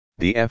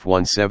The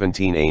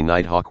F-117A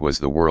Nighthawk was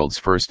the world's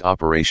first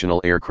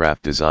operational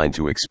aircraft designed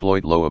to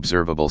exploit low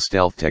observable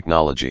stealth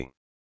technology.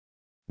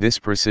 This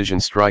precision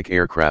strike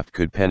aircraft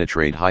could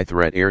penetrate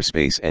high-threat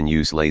airspace and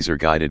use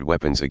laser-guided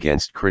weapons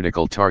against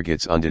critical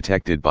targets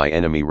undetected by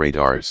enemy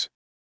radars.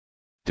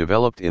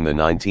 Developed in the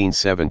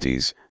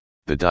 1970s,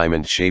 the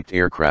diamond-shaped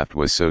aircraft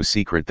was so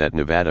secret that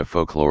Nevada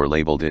folklore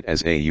labeled it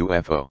as a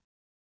UFO.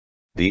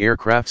 The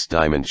aircraft's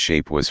diamond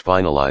shape was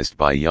finalized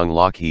by young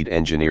Lockheed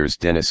engineers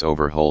Dennis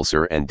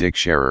Overholser and Dick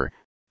Scherer,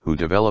 who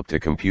developed a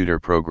computer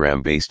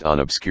program based on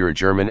obscure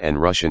German and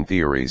Russian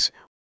theories,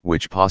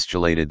 which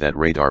postulated that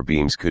radar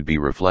beams could be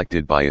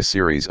reflected by a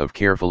series of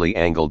carefully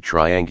angled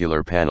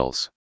triangular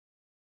panels.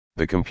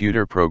 The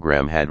computer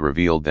program had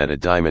revealed that a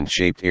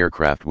diamond-shaped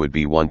aircraft would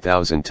be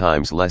 1,000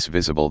 times less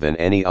visible than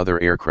any other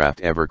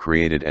aircraft ever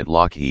created at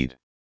Lockheed.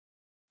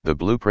 The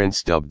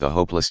blueprints, dubbed the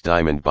Hopeless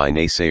Diamond by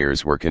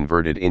naysayers, were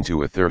converted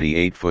into a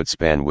 38-foot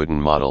span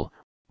wooden model,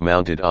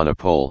 mounted on a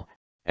pole,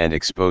 and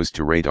exposed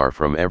to radar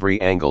from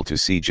every angle to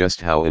see just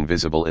how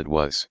invisible it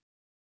was.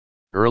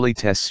 Early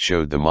tests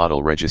showed the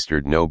model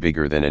registered no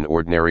bigger than an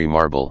ordinary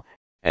marble,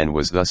 and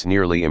was thus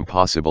nearly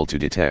impossible to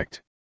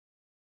detect.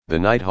 The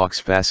Nighthawk's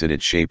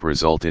faceted shape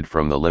resulted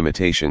from the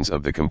limitations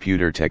of the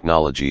computer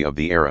technology of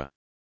the era.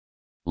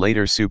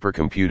 Later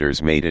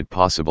supercomputers made it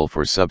possible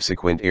for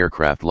subsequent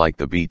aircraft like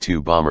the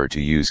B-2 bomber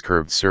to use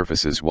curved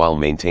surfaces while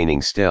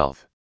maintaining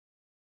stealth.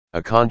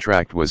 A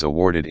contract was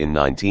awarded in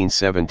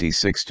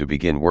 1976 to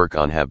begin work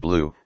on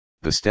HAB-Blue,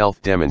 the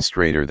stealth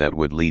demonstrator that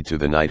would lead to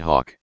the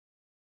Nighthawk.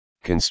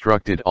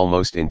 Constructed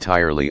almost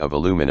entirely of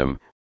aluminum,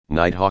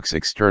 Nighthawk's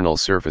external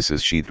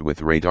surfaces sheathed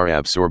with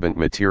radar-absorbent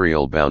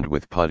material bound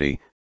with putty,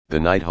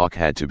 the Nighthawk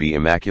had to be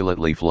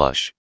immaculately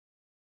flush.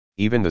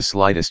 Even the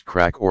slightest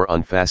crack or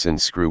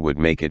unfastened screw would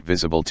make it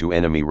visible to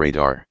enemy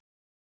radar.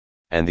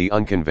 And the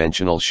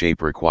unconventional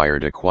shape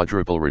required a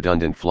quadruple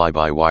redundant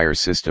fly-by-wire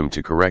system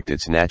to correct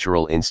its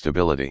natural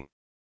instability.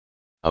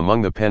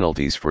 Among the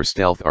penalties for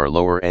stealth are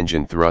lower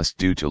engine thrust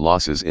due to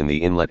losses in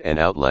the inlet and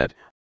outlet,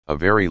 a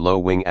very low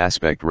wing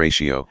aspect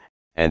ratio,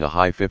 and a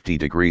high 50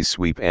 degrees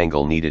sweep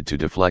angle needed to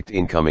deflect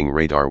incoming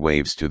radar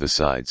waves to the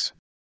sides.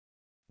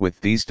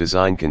 With these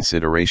design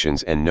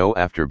considerations and no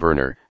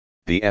afterburner,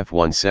 the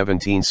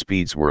F-117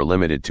 speeds were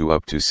limited to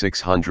up to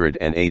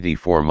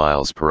 684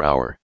 miles per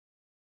hour.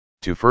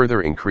 To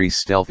further increase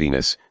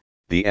stealthiness,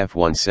 the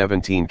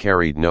F-117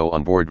 carried no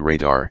onboard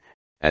radar,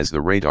 as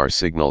the radar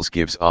signals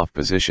gives off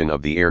position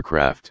of the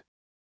aircraft.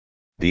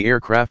 The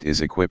aircraft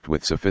is equipped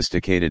with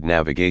sophisticated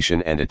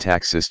navigation and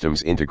attack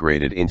systems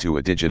integrated into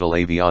a digital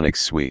avionics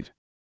suite.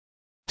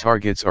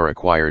 Targets are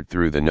acquired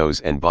through the nose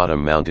and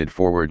bottom-mounted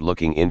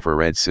forward-looking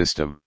infrared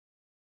system.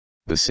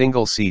 The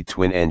single-seat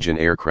twin-engine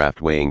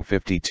aircraft weighing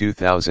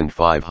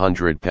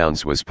 52,500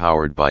 pounds was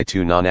powered by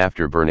two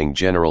non-afterburning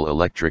General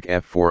Electric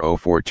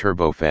F404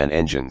 turbofan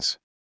engines.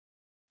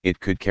 It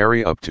could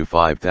carry up to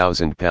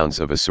 5,000 pounds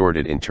of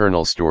assorted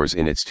internal stores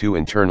in its two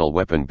internal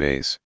weapon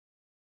bays.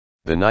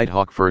 The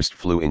Nighthawk first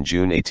flew in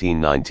June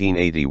 18,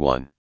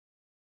 1981.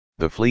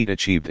 The fleet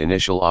achieved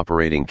initial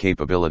operating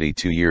capability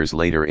 2 years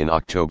later in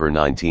October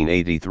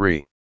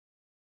 1983.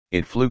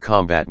 It flew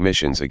combat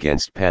missions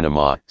against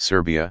Panama,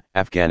 Serbia,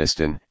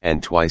 Afghanistan,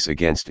 and twice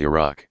against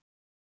Iraq.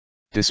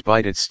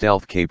 Despite its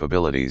stealth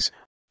capabilities,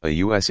 a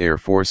U.S. Air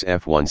Force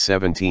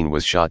F-117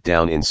 was shot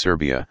down in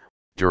Serbia,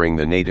 during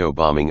the NATO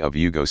bombing of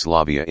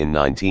Yugoslavia in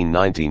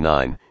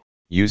 1999,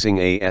 using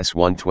a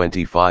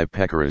S-125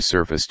 Pekara's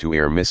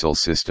surface-to-air missile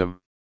system.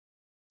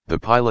 The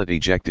pilot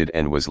ejected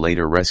and was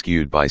later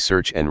rescued by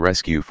search and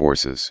rescue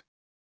forces.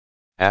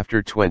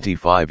 After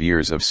 25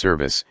 years of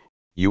service,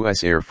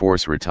 U.S. Air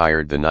Force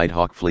retired the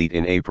Nighthawk fleet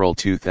in April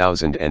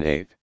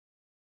 2008.